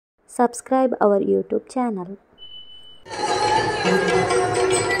subscribe our YouTube channel.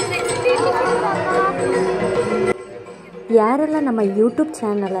 ಯಾರೆಲ್ಲ ನಮ್ಮ YouTube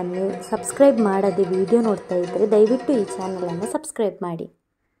ಚಾನಲನ್ನು ಸಬ್ಸ್ಕ್ರೈಬ್ ಮಾಡದೆ ವಿಡಿಯೋ ನೋಡ್ತಾ ಇದ್ದರೆ ದಯವಿಟ್ಟು ಈ ಚಾನಲನ್ನು ಸಬ್ಸ್ಕ್ರೈಬ್ ಮಾಡಿ.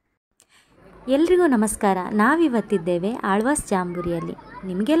 ಎಲ್ರಿಗೂ ನಮಸ್ಕಾರ. ನಾವಿವತ್ತಿದ್ದೇವೆ ಆಳ್ವಾಸ್ ಜಾಂಬೂರಿಯಲ್ಲಿ.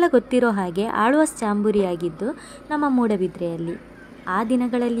 ನಿಮಗೆಲ್ಲ ಗೊತ್ತಿರೋ ಹಾಗೆ ಆಳ್ವಾಸ್ ಜಾಂಬೂರಿಯಾಗಿದ್ದು ನಮ್ಮ ಮೂಡಬಿದ್ರೆಯಲ್ಲಿ. ಆ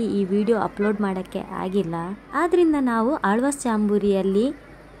ದಿನಗಳಲ್ಲಿ ಈ ವಿಡಿಯೋ ಅಪ್ಲೋಡ್ ಮಾಡೋಕ್ಕೆ ಆಗಿಲ್ಲ. ಆದ್ದರಿಂದ ನಾವು ಆಳ್ವಾಸ್ ಜಾಂಬೂರಿಯಲ್ಲಿ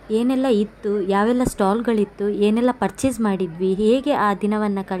ಏನೆಲ್ಲ ಇತ್ತು, ಯಾವೆಲ್ಲ ಸ್ಟಾಲ್ಗಳಿತ್ತು, ಏನೆಲ್ಲ ಪರ್ಚೇಸ್ ಮಾಡಿದ್ವಿ, ಹೇಗೆ ಆ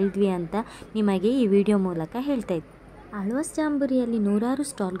ದಿನವನ್ನು ಕಳೆದ್ವಿ ಅಂತ ನಿಮಗೆ ಈ ವಿಡಿಯೋ ಮೂಲಕ ಹೇಳ್ತಾ ಇದ್ವಿ. ಆಳ್ವಾಸ್ ಜಾಂಬೂರಿಯಲ್ಲಿ ನೂರಾರು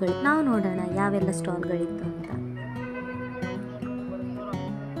ಸ್ಟಾಲ್ಗಳು. ನಾವು ನೋಡೋಣ ಯಾವೆಲ್ಲ ಸ್ಟಾಲ್ಗಳಿತ್ತು ಅಂತ.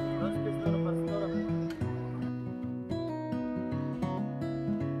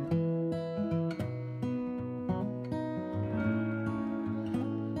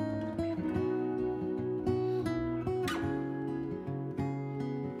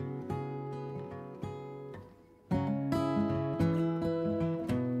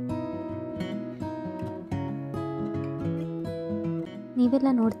 ನೀವೆಲ್ಲ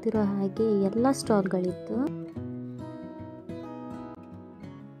ನೋಡ್ತಿರೋ ಹಾಗೆ ಎಲ್ಲ ಸ್ಟಾಲ್ಗಳಿತ್ತು.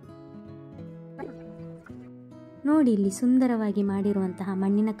 ನೋಡಿ, ಇಲ್ಲಿ ಸುಂದರವಾಗಿ ಮಾಡಿರುವಂತಹ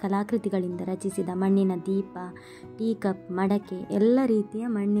ಮಣ್ಣಿನ ಕಲಾಕೃತಿಗಳಿಂದ ರಚಿಸಿದ ಮಣ್ಣಿನ ದೀಪ, ಟೀ ಕಪ್, ಮಡಕೆ, ಎಲ್ಲ ರೀತಿಯ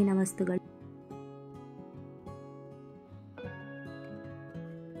ಮಣ್ಣಿನ ವಸ್ತುಗಳು.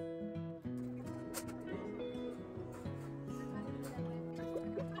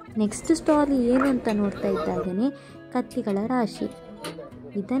 ನೆಕ್ಸ್ಟ್ ಸ್ಟಾಲ್ ಏನು ಅಂತ ನೋಡ್ತಾ ಇದ್ದಾಗನೇ ಕತ್ತಿಗಳ ರಾಶಿ.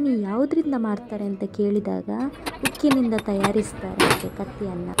 ಇದನ್ನು ಯಾವುದರಿಂದ ಮಾಡ್ತಾರೆ ಅಂತ ಕೇಳಿದಾಗ ಉಕ್ಕಿನಿಂದ ತಯಾರಿಸ್ತಾರೆ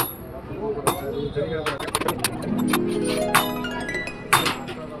ಕತ್ತಿಯನ್ನು.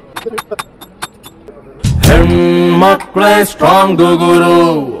 ಹೆಣ್ಮಕ್ಳೇ ಸ್ಟ್ರಾಂಗ್ ಗುರು.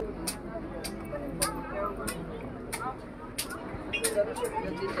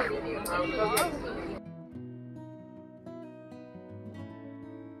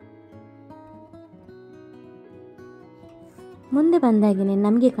 ಮುಂದೆ ಬಂದಾಗೇ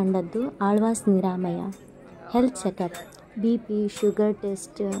ನಮಗೆ ಕಂಡದ್ದು ಆಳ್ವಾಸ್ ನಿರಾಮಯ health checkup. BP, sugar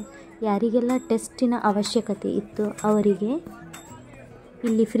test, ಯಾರಿಗೆಲ್ಲ ಟೆಸ್ಟಿನ ಅವಶ್ಯಕತೆ ಇತ್ತು ಅವರಿಗೆ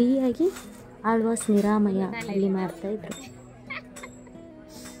ಇಲ್ಲಿ ಫ್ರೀಯಾಗಿ ಆಳ್ವಾಸ್ ನಿರಾಮಯ ಅಲ್ಲಿ ಮಾಡ್ತಾಯಿದ್ರು.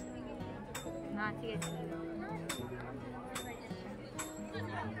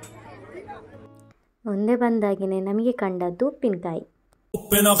 ಮುಂದೆ ಬಂದಾಗೇ ನಮಗೆ ಕಂಡದ್ದು ಉಪ್ಪಿನಕಾಯಿ.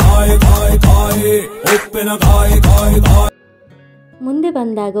 ಮುಂದೆ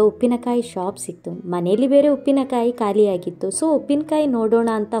ಬಂದಾಗ ಉಪ್ಪಿನಕಾಯಿ ಶಾಪ್ ಸಿಕ್ತು. ಮನೇಲಿ ಬೇರೆ ಉಪ್ಪಿನಕಾಯಿ ಖಾಲಿಯಾಗಿತ್ತು. ಸೊ ಉಪ್ಪಿನಕಾಯಿ ನೋಡೋಣ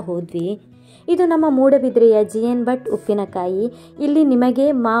ಅಂತ ಹೋದ್ವಿ. ಇದು ನಮ್ಮ ಮೂಡಬಿದ್ರೆಯ GN ಭಟ್ ಉಪ್ಪಿನಕಾಯಿ. ಇಲ್ಲಿ ನಿಮಗೆ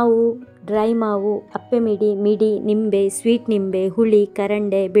ಮಾವು, ಡ್ರೈ ಮಾವು, ಅಪ್ಪೆ ಮಿಡಿ, ನಿಂಬೆ, ಸ್ವೀಟ್ ನಿಂಬೆ, ಹುಳಿ,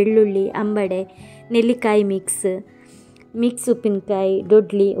 ಕರಂಡೆ, ಬೆಳ್ಳುಳ್ಳಿ, ಅಂಬಡೆ, ನೆಲ್ಲಿಕಾಯಿ ಮಿಕ್ಸ್ ಉಪ್ಪಿನಕಾಯಿ,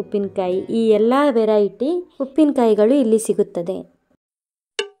 ಡೊಡ್ಲಿ ಉಪ್ಪಿನಕಾಯಿ, ಈ ಎಲ್ಲ ವೆರೈಟಿ ಉಪ್ಪಿನಕಾಯಿಗಳು ಇಲ್ಲಿ ಸಿಗುತ್ತದೆ.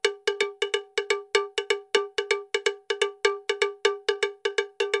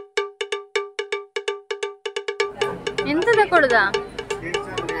 ಎಂತ ತಗೊಳ್ಳುದ?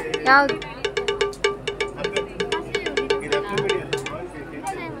 ಯಾವುದು?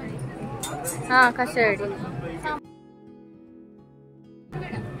 ಕಷಾಯಡಿ.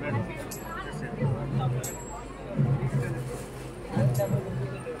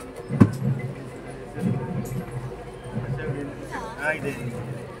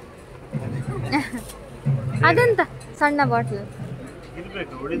 ಅದೆಂತ ಸಣ್ಣ ಬಾಟ್ಲ್?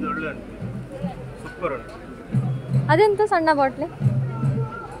 ಅದೆಂತ ಸಣ್ಣ ಬಾಟ್ಲಿ?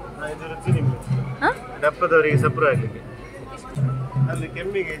 ದಪ್ಪದವರಿಗೆ ಸಪ್ರ ಆಗಲಿಕ್ಕೆ, ಅಲ್ಲಿ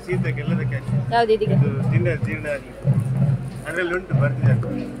ಕೆಮ್ಮಿಗೆ, ಶೀತಕ್ಕೆ ಎಲ್ಲದಕ್ಕೆ. ಯಾವ್ದು ಇದೀಗ? ಜೀರ್ಣ ಆಗಲಿಕ್ಕೆ ಅದರಲ್ಲಿ ಉಂಟು, ಬರ್ತಿದೆ.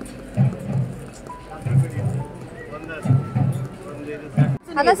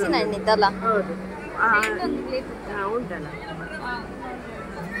 ಹಲಸಿನ ಹಣ್ಣಿದ್ದಲ್ಲ?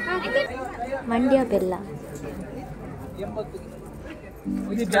 ಮಂಡ್ಯ ಬೆಲ್ಲ.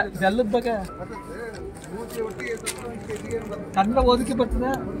 ಬೆಲ್ಲದ ಬಗ್ಗೆ ಕನ್ನಡ ಓದಕ್ಕೆ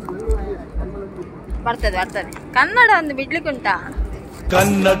ಬರ್ತದೆ. ಕನ್ನಡ ಒಂದು ಬಿಡ್ಲಿಕ್ಕುಂಟಾ?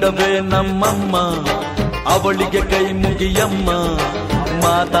 ಕನ್ನಡವೇ ನಮ್ಮಮ್ಮ, ಅವಳಿಗೆ ಕೈ ಮುಗಿಯಮ್ಮ,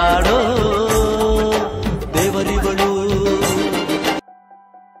 ಮಾತಾಡೋ ದೇವರಿಗಳು.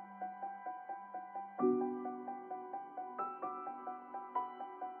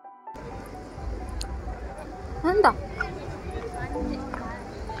 ಎಂತ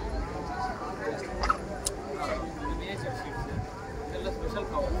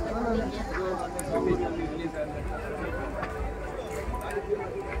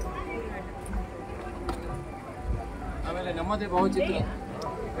ಆಮೇಲೆ ನಮ್ಮದೇ ಭಾವಚಿತ್ರ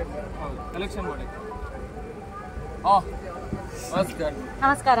ಕಲೆಕ್ಷನ್ ಮಾಡಿ. ನಮಸ್ಕಾರ.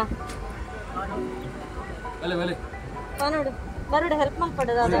 ನಮಸ್ಕಾರ. ಬಲೆ ನೋಡು ಬರೋಡು ಹೆಲ್ಪ್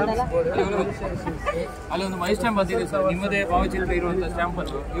ಮಾಡ್ಕೊಡೋದು ಅದನ್ನೆಲ್ಲ. ಅಲ್ಲಿ ಒಂದು ಮೈ ಸ್ಟ್ಯಾಂಪ್ ಬಂದಿದೆ ಸರ್, ನಿಮ್ಮದೇ ಭಾವಚಿತ್ರ ಇರುವಂಥ ಸ್ಟ್ಯಾಂಪ್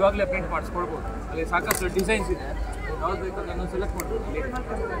ಅನ್ನು ಇವಾಗಲೇ ಪ್ರಿಂಟ್ ಮಾಡಿಸ್ಕೊಡ್ಬೋದು. ಅಲ್ಲಿ ಸಾಕಷ್ಟು ಡಿಸೈನ್ಸ್ ಇದೆ, ಯಾವ್ದು ಬೇಕು ಅದನ್ನು ಸೆಲೆಕ್ಟ್ ಮಾಡ್ಬೋದು.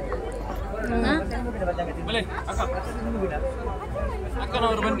 ಬಲೆ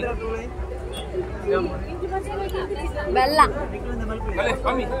ಅಕ್ಕನವರು ಬನ್ನಿ. ಬೆಲ್ಲ ಬಲೆ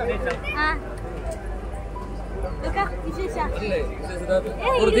ಕಮ್ಮಿ ವಿಶೇಷ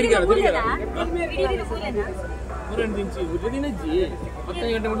ಮೂರನೇ ಉಜ್ಜಿನಜ್ಜಿ 10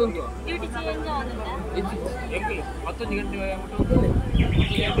 ಗಂಟೆ ಮಟ್ಟ ಉಂಟು. 10 ಗಂಟೆ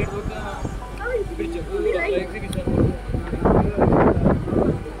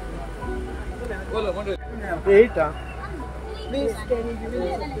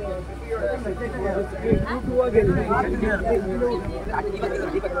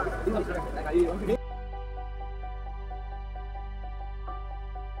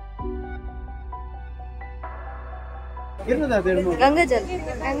ಗಂಗಾಜಲ್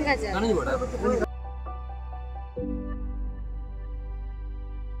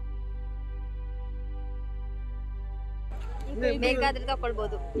ಬೇಕಾದ್ರೆ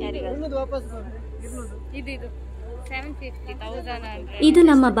ತಗೊಳ್ಬಹುದು ಯಾರಿಗಾದ್ರೂ. ಇದು 750,000. ಇದು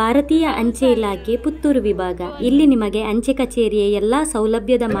ನಮ್ಮ ಭಾರತೀಯ ಅಂಚೆ ಇಲಾಖೆ ಪುತ್ತೂರು ವಿಭಾಗ. ಇಲ್ಲಿ ನಿಮಗೆ ಅಂಚೆ ಕಚೇರಿಯ ಎಲ್ಲ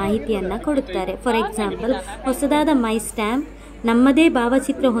ಸೌಲಭ್ಯದ ಮಾಹಿತಿಯನ್ನು ಕೊಡುತ್ತಾರೆ. ಫಾರ್ ಎಕ್ಸಾಂಪಲ್, ಹೊಸದಾದ ಮೈ ಸ್ಟ್ಯಾಂಪ್, ನಮ್ಮದೇ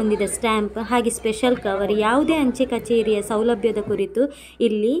ಭಾವಚಿತ್ರ ಹೊಂದಿದ ಸ್ಟ್ಯಾಂಪ್, ಹಾಗೆ ಸ್ಪೆಷಲ್ ಕವರ್, ಯಾವುದೇ ಅಂಚೆ ಕಚೇರಿಯ ಸೌಲಭ್ಯದ ಕುರಿತು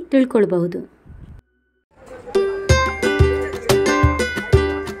ಇಲ್ಲಿ ತಿಳ್ಕೊಳ್ಬಹುದು.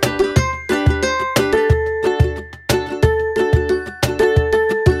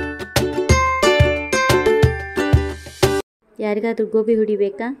 ಯಾರಿಗಾದ್ರೂ ಗೋಬಿ ಹುಡಿ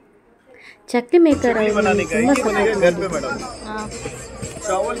ಬೇಕಾ? चकली मेकर बनाने का ये बनेगा घर पे मैडम।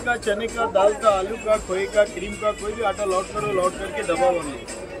 चावल का, चने का, दाल का, आलू का, खोए का, क्रीम का, कोई भी आटा लौट करो, लौट करके दबाओ हमने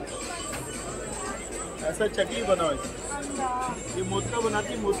ऐसा चकली बनाओ। ये मोदका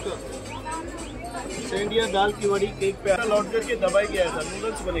बनाती मोदका, सेंडिया, दाल की वड़ी, केक पे आटा लौट करके दबाई गया था,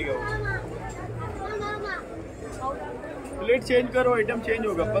 नूडल्स बनेगा वो। प्लेट चेंज करो, आइटम चेंज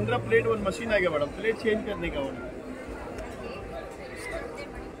होगा। 15 प्लेट वन मशीन आएगा मैडम, प्लेट चेंज करने का वो।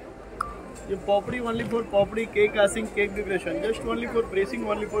 ये पॉपड़ी only for पॉपड़ी, cake icing, cake decoration, just only for pressing,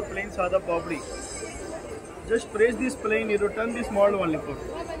 only for plane सादा पॉपड़ी। Just press this plane, you return this mold only for.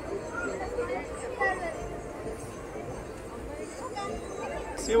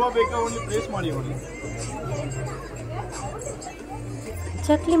 सेवा ಬೇಕಾ only press ಮಾಡಿ only.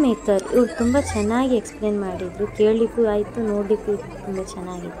 Chakli maker ಇವರು ತುಂಬ ಚೆನ್ನಾಗಿ ಎಕ್ಸ್ಪ್ಲೇನ್ ಮಾಡಿದ್ರು, ಕೇಳಲಿಕ್ಕೂ ಆಯಿತು, ನೋಡಲಿಕ್ಕೂ ತುಂಬ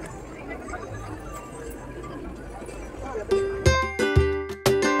ಚೆನ್ನಾಗಿತ್ತು.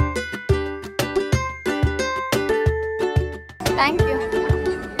 Thank you.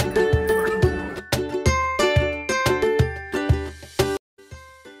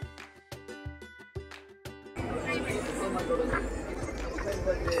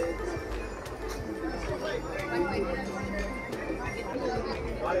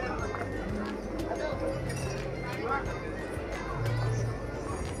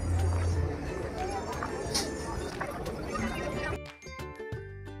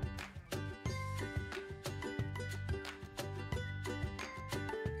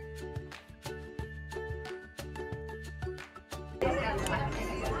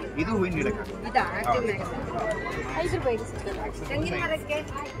 ಇದು ಹೂವಿನ ಗಿಡಕ್ಕೆ ಇದಾ 5 ರೂಪಾಯಿಗೆ ಸಿಗ್ತದೆ. ತೆಂಗಿನ ಮರಕ್ಕೆ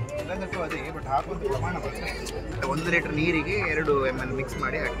ಎಲ್ಲದಕ್ಕೂ ಅದೇ, ಬಟ್ ಹಾಕುವಂತ ಪ್ರಮಾಣ ಬರ್ತದೆ. 1 ಲೀಟರ್ ನೀರಿಗೆ 2 ml ಮಿಕ್ಸ್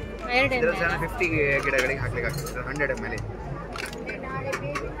ಮಾಡಿ ಹಾಕಿ. 50 ಗಿಡಗಳಿಗೆ ಹಾಕ್ಲಿಕ್ಕೆ ಆಗ್ತದೆ. 100 ml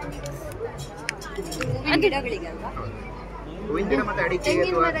ಗಿಡಗಳಿಗೆ ಅಲ್ವಾ? ಹೂವಿನ ಗಿಡ ಮತ್ತೆ ಅಡಿಕೆ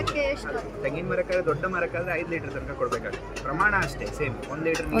ತೆಂಗಿನ ಮರಕ್ಕೆ ಎಷ್ಟು? ತೆಂಗಿನ ಮರಕ್ಕಾದ್ರೆ ದೊಡ್ಡ ಮರಕ್ಕಾದ್ರೆ 5 ಲೀಟರ್ ತನಕ ಕೊಡಬೇಕಾಗ್ತದೆ. ಪ್ರಮಾಣ ಅಷ್ಟೇ ಸೇಮ್. 1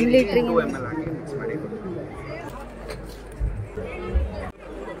 ಲೀಟರ್ ನೀರಿಗೆ 2 ml ಹಾಕಿ ಮಿಕ್ಸ್ ಮಾಡಿ ಕೊಡಿ.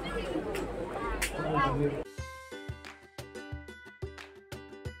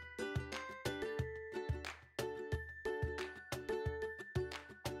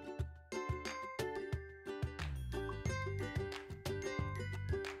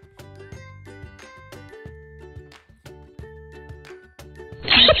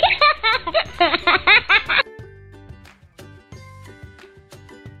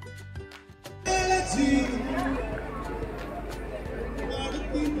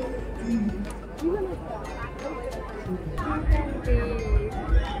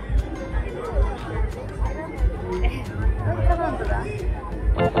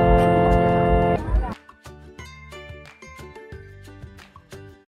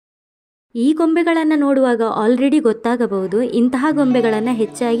 ಈ ಗೊಂಬೆಗಳನ್ನು ನೋಡುವಾಗ ಆಲ್ರೆಡಿ ಗೊತ್ತಾಗಬಹುದು. ಇಂತಹ ಗೊಂಬೆಗಳನ್ನು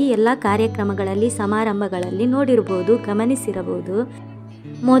ಹೆಚ್ಚಾಗಿ ಎಲ್ಲ ಕಾರ್ಯಕ್ರಮಗಳಲ್ಲಿ, ಸಮಾರಂಭಗಳಲ್ಲಿ ನೋಡಿರಬಹುದು, ಗಮನಿಸಿರಬಹುದು.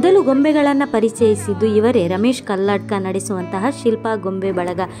 ಮೊದಲು ಗೊಂಬೆಗಳನ್ನು ಪರಿಚಯಿಸಿದ್ದು ಇವರೇ. ರಮೇಶ್ ಕಲ್ಲಾಡ್ಕ ನಡೆಸುವಂತಹ ಶಿಲ್ಪಾ ಗೊಂಬೆ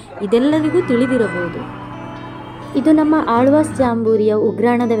ಬಳಗ ಇದೆಲ್ಲರಿಗೂ ತಿಳಿದಿರಬಹುದು. ಇದು ನಮ್ಮ ಆಳ್ವಾಸ್ ಜಾಂಬೂರಿಯ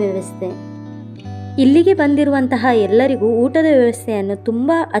ಉಗ್ರಾಣದ ವ್ಯವಸ್ಥೆ. ಇಲ್ಲಿಗೆ ಬಂದಿರುವಂತಹ ಎಲ್ಲರಿಗೂ ಊಟದ ವ್ಯವಸ್ಥೆಯನ್ನು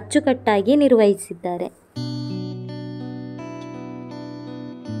ತುಂಬ ಅಚ್ಚುಕಟ್ಟಾಗಿ ನಿರ್ವಹಿಸಿದ್ದಾರೆ.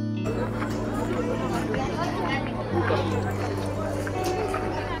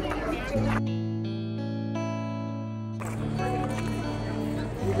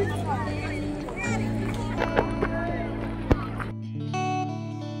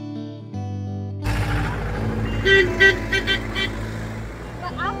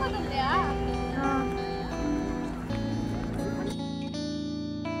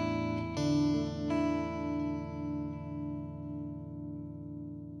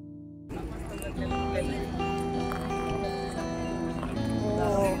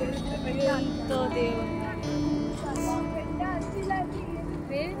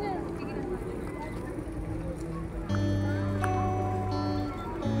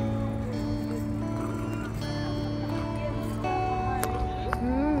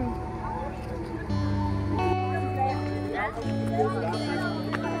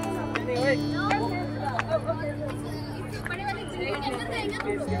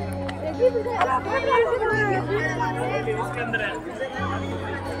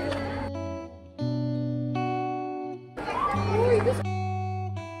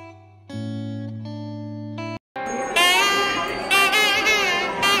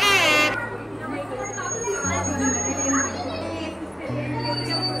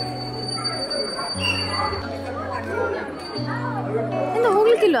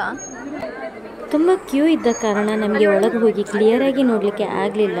 ತುಂಬ ಕ್ಯೂ ಇದ್ದ ಕಾರಣ ನಮಗೆ ಒಳಗೆ ಹೋಗಿ ಕ್ಲಿಯರಾಗಿ ನೋಡಲಿಕ್ಕೆ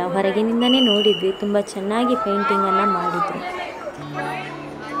ಆಗಲಿಲ್ಲ. ಹೊರಗಿನಿಂದನೇ ನೋಡಿದ್ವಿ. ತುಂಬ ಚೆನ್ನಾಗಿ ಪೇಂಟಿಂಗನ್ನು ಮಾಡಿದ್ರು.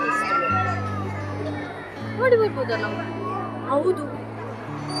 ನೋಡಿ ಬರ್ಬೋದಲ್ಲ. ಹೌದು,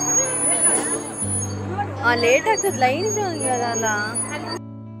 ಲೇಟ್ ಆಗ್ತದೆ, ಲೈನ್ ಅಲ್ಲ.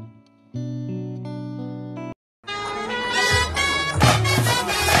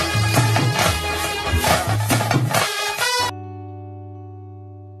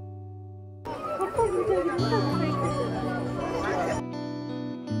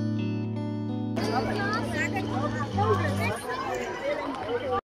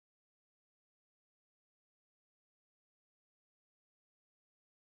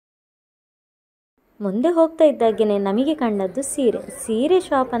 ಮುಂದೆ ಹೋಗ್ತಾ ಇದ್ದಾಗೇ ನಮಗೆ ಕಂಡದ್ದು ಸೀರೆ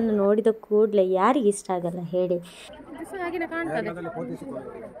ಶಾಪನ್ನು ನೋಡಿದ ಕೂಡಲೇ ಯಾರಿಗೆ ಇಷ್ಟ ಆಗಲ್ಲ ಹೇಳಿ.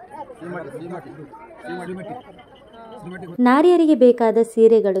 ನಾರಿಯರಿಗೆ ಬೇಕಾದ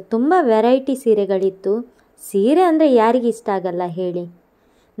ಸೀರೆಗಳು ತುಂಬ ವೆರೈಟಿ ಸೀರೆಗಳಿತ್ತು. ಸೀರೆ ಅಂದರೆ ಯಾರಿಗೆ ಇಷ್ಟ ಆಗಲ್ಲ ಹೇಳಿ.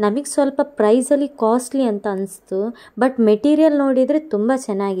 ನಮಗೆ ಸ್ವಲ್ಪ ಪ್ರೈಸಲ್ಲಿ ಕಾಸ್ಟ್ಲಿ ಅಂತ ಅನಿಸ್ತು, ಬಟ್ ಮೆಟೀರಿಯಲ್ ನೋಡಿದರೆ ತುಂಬ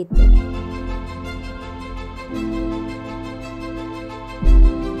ಚೆನ್ನಾಗಿತ್ತು.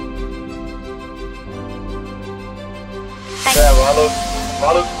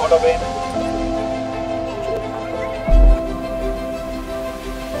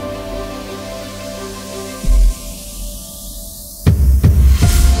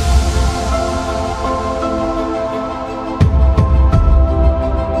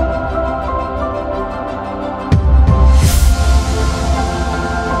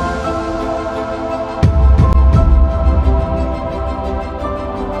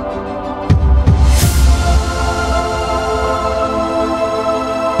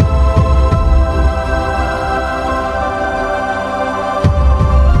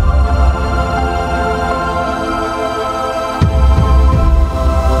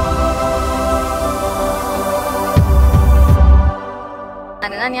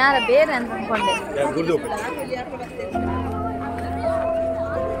 ನಾನು ಯಾರ ಬೇರೆ ಅಂತ ಅನ್ಕೊಂಡೆ.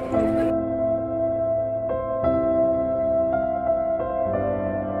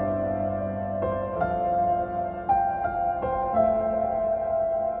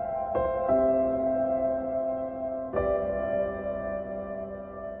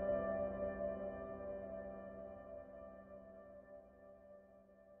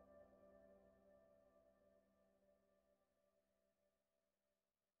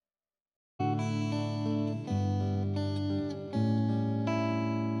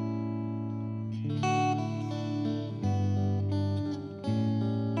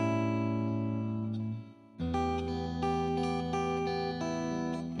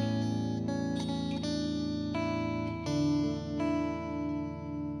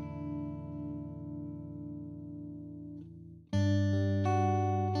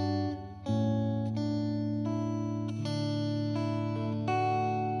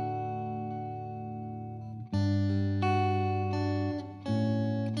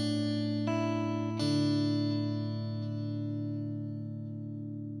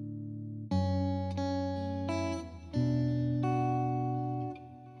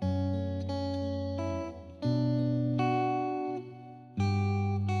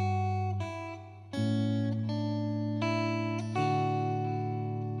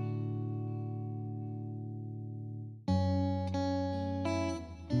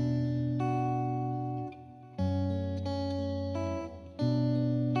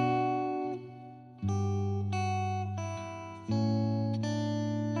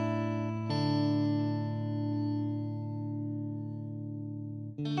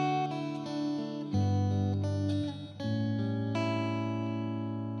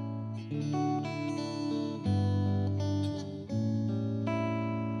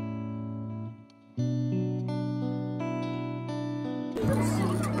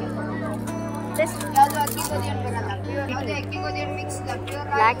 ಪ್ಲಸ್ ಯಾವುದು ಅಕ್ಕಿ ಗೋಧಿ ಹಣ್ಣು ಬರಲ್ಲ, ಪ್ಯೂರ್ ಅಕ್ಕಿ ಗೋಧಿ ಹಣ್ಣು ಮಿಕ್ಸ್ ಇಲ್ಲ, ಪ್ಯೂರ್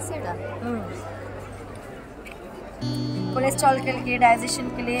ब्लैक सीड कोलेस्ट्रॉल के लिए, डाइजेशन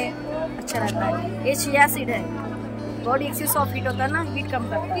के लिए अच्छा रहता है। ये चिया सीड है, बॉडी एक्सेस ऑफ हीट होता है ना, हीट कम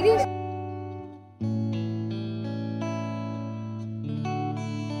करता है।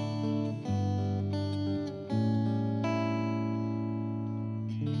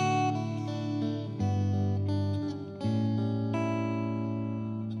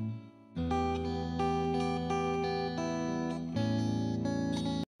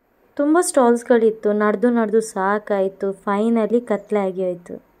 ತುಂಬ ಸ್ಟಾಲ್ಸ್ಗಳಿತ್ತು, ನಡೆದು ಸಾಕಾಯಿತು, ಫೈನಲಿ ಕತ್ಲೆ ಆಗಿ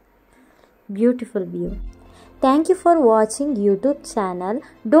ಹೋಯಿತು. Beautiful view. Thank you for watching YouTube channel.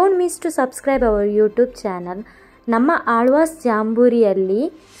 Don't miss to subscribe our YouTube channel. ನಮ್ಮ ಆಳ್ವಾಸ್ ಜಾಂಬೂರಿಯಲ್ಲಿ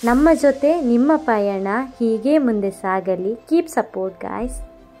ನಮ್ಮ ಜೊತೆ ನಿಮ್ಮ ಪಯಣ ಹೀಗೆ ಮುಂದೆ ಸಾಗಲಿ. Keep support guys.